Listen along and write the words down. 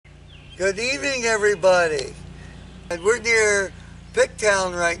Good evening, everybody. And we're near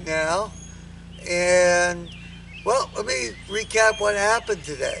Picktown right now. And, well, let me recap what happened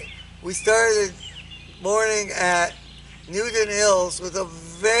today. We started morning at Newton Hills with a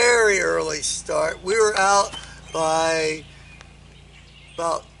very early start. We were out by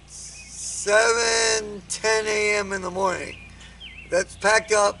about 7:10 a.m. in the morning. That's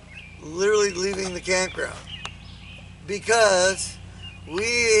packed up, literally leaving the campground. Because we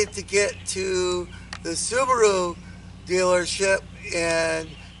needed to get to the Subaru dealership in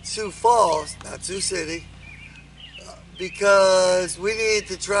Sioux Falls, not Sioux City, because we needed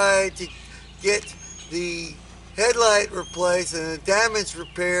to try to get the headlight replaced and the damage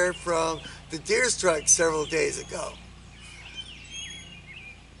repaired from the deer strike several days ago.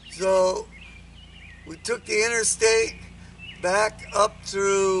 So we took the interstate back up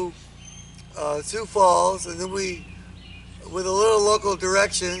through Sioux Falls, and then with a little local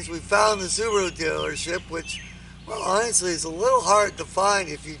directions, we found the Subaru dealership, which, well, honestly, is a little hard to find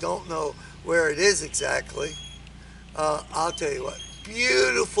if you don't know where it is exactly. I'll tell you what,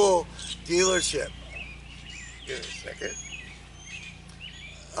 beautiful dealership. Give me a second.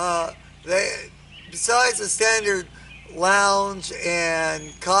 They, besides the standard lounge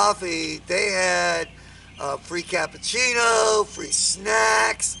and coffee, they had free cappuccino, free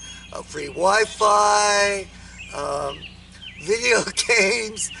snacks, free Wi-Fi, video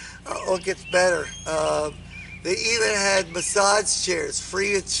games. It gets better. They even had massage chairs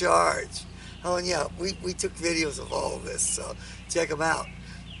free of charge. Oh, and yeah, we took videos of all of this, so check them out.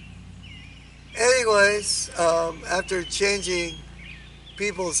 Anyways, after changing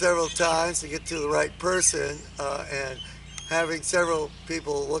people several times to get to the right person and having several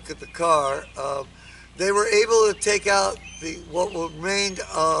people look at the car, they were able to take out what remained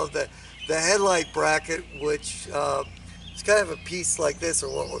of the headlight bracket, which it's kind of a piece like this, or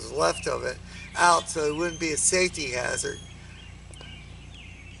what was left of it, out so it wouldn't be a safety hazard.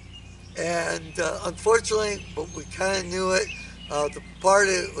 And unfortunately, but we kind of knew it, the part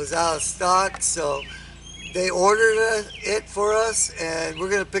was out of stock, so they ordered it for us, and we're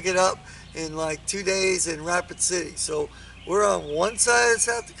going to pick it up in like 2 days in Rapid City. So we're on one side of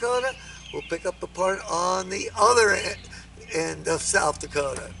South Dakota. We'll pick up the part on the other end of South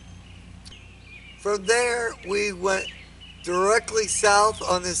Dakota. From there, we went directly south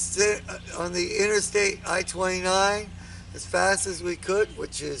on the interstate I-29 as fast as we could,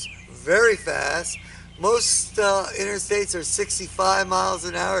 which is very fast. Most interstates are 65 miles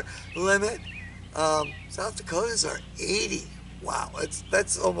an hour limit. South Dakota's are 80. Wow,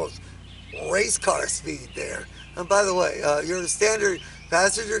 that's almost race car speed there. And by the way, your standard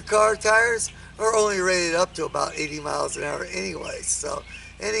passenger car tires are only rated up to about 80 miles an hour anyway. So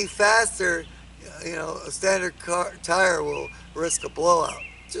any faster, a standard car tire will risk a blowout.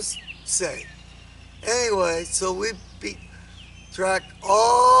 Just saying. Anyway, so we beat track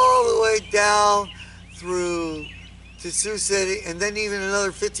all the way down through to Sioux City, and then even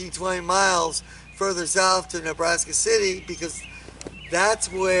another 15-20 miles further south to Nebraska City, because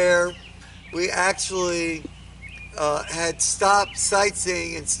that's where we actually had stopped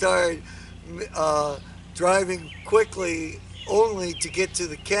sightseeing and started driving quickly only to get to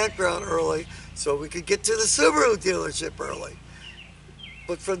the campground early so we could get to the Subaru dealership early.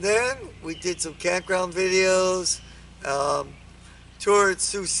 But from then, we did some campground videos, toured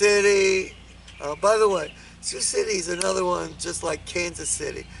Sioux City. By the way, Sioux City is another one just like Kansas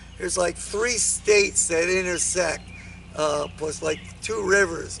City. There's like 3 states that intersect, plus like 2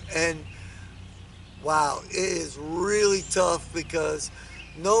 rivers. And wow, it is really tough because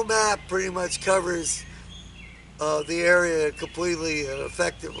no map pretty much covers the area completely and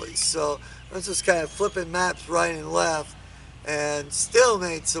effectively. So I was just kind of flipping maps right and left and still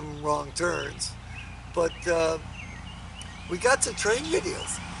made some wrong turns. But we got some train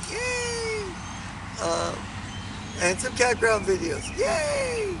videos. Yay! And some campground videos.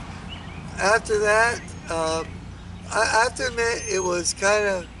 Yay! After that, I have to admit it was kind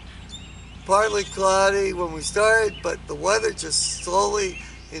of partly cloudy when we started, but the weather just slowly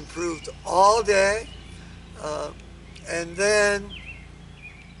improved all day. And then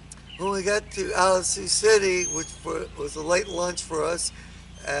when we got out of Sioux City, which was a late lunch for us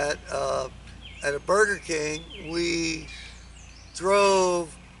at a Burger King, we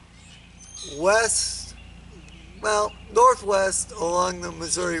drove northwest along the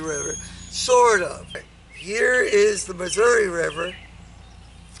Missouri River, sort of. Here is the Missouri River,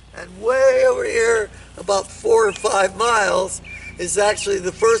 and way over here, about 4 or 5 miles, is actually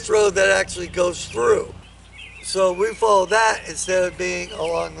the first road that actually goes through. So we follow that instead of being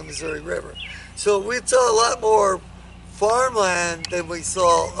along the Missouri River. So we saw a lot more farmland than we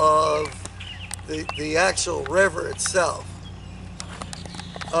saw of the actual river itself.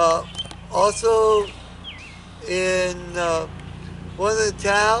 Also, in one of the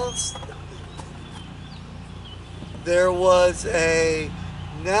towns, there was a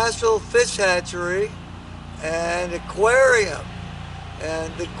national fish hatchery and aquarium.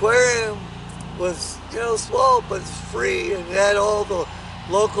 And the aquarium was, small, but it's free, and it had all the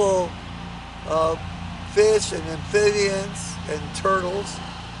local uh, fish and amphibians and turtles.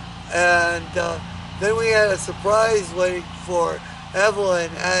 And then we had a surprise waiting for Evelyn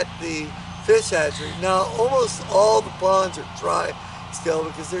at the fish hatchery. Now, almost all the ponds are dry still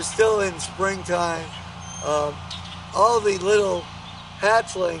because they're still in springtime. All the little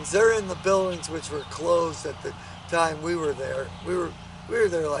hatchlings, they're in the buildings which were closed at the time we were there. We were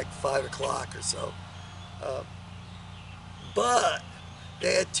there like 5 o'clock or so. But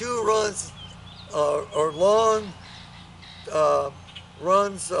they had 2 runs or long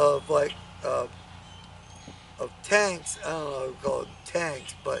runs of like of tanks. I don't know how to call them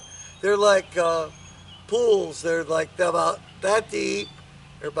tanks, but they're like pools. They're like about that deep,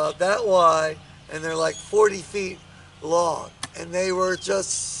 they're about that wide, and they're like 40 feet long. And they were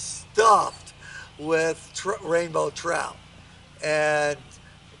just stuffed with rainbow trout. And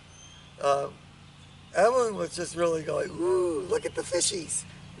Evelyn was just really going, ooh, look at the fishies.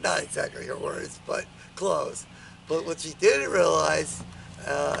 Not exactly her words, but close. But what she didn't realize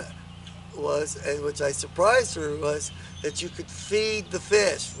was, and which I surprised her, was that you could feed the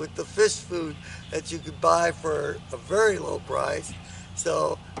fish with the fish food that you could buy for a very low price.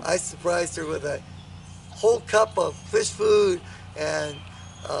 So I surprised her with a whole cup of fish food, and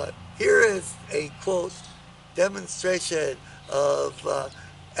here is a quote demonstration of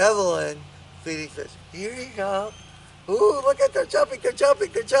Evelyn feeding fish. Here you go. Ooh, look at, they're jumping, they're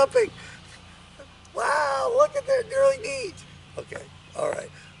jumping, they're jumping. Wow, look at, they're really neat. Okay, all right.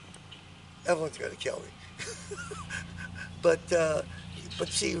 Evelyn's gonna kill me. but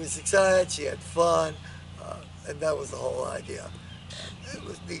she was excited, she had fun, and that was the whole idea. It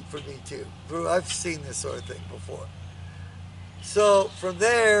was neat for me too. I've seen this sort of thing before. So from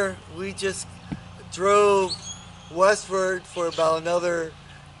there, we just drove westward for about another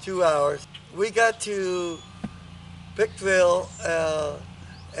 2 hours. We got to Pickville,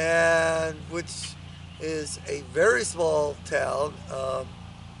 and which is a very small town.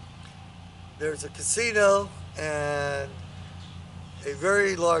 There's a casino and a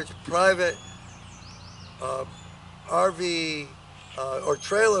very large private RV or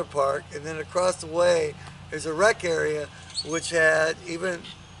trailer park, and then across the way there's a rec area which had even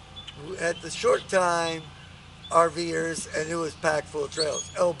at the short time RVers, and it was packed full of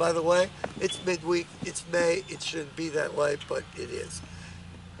trailers. Oh, by the way, it's midweek, it's May, it shouldn't be that way, but it is.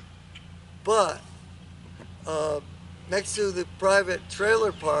 But next to the private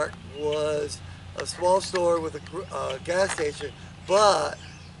trailer park was a small store with a gas station, but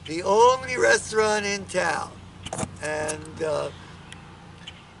the only restaurant in town. And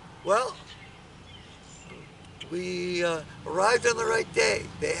well, we arrived on the right day.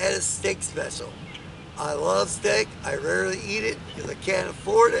 They had a steak special. I love steak. I rarely eat it because I can't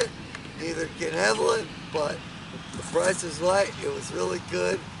afford it. Neither can Evelyn, but the price was right. It was really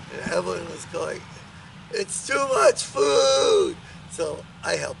good. And Evelyn was going, it's too much food. So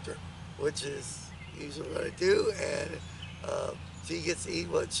I helped her, which is usually what I do. And she gets to eat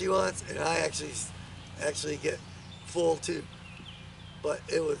what she wants, and I actually get full too. But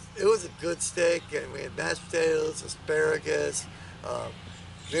it was a good steak, and we had mashed potatoes, asparagus.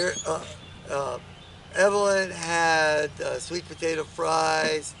 Evelyn had sweet potato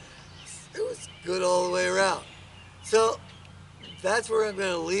fries. It was good all the way around. So that's where I'm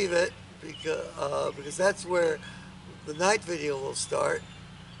going to leave it, because that's where the night video will start.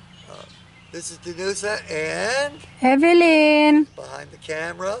 This is Danusa and Evelyn. Behind the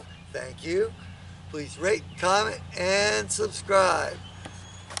camera. Thank you. Please rate, comment, and subscribe.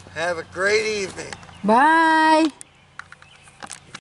 Have a great evening. Bye.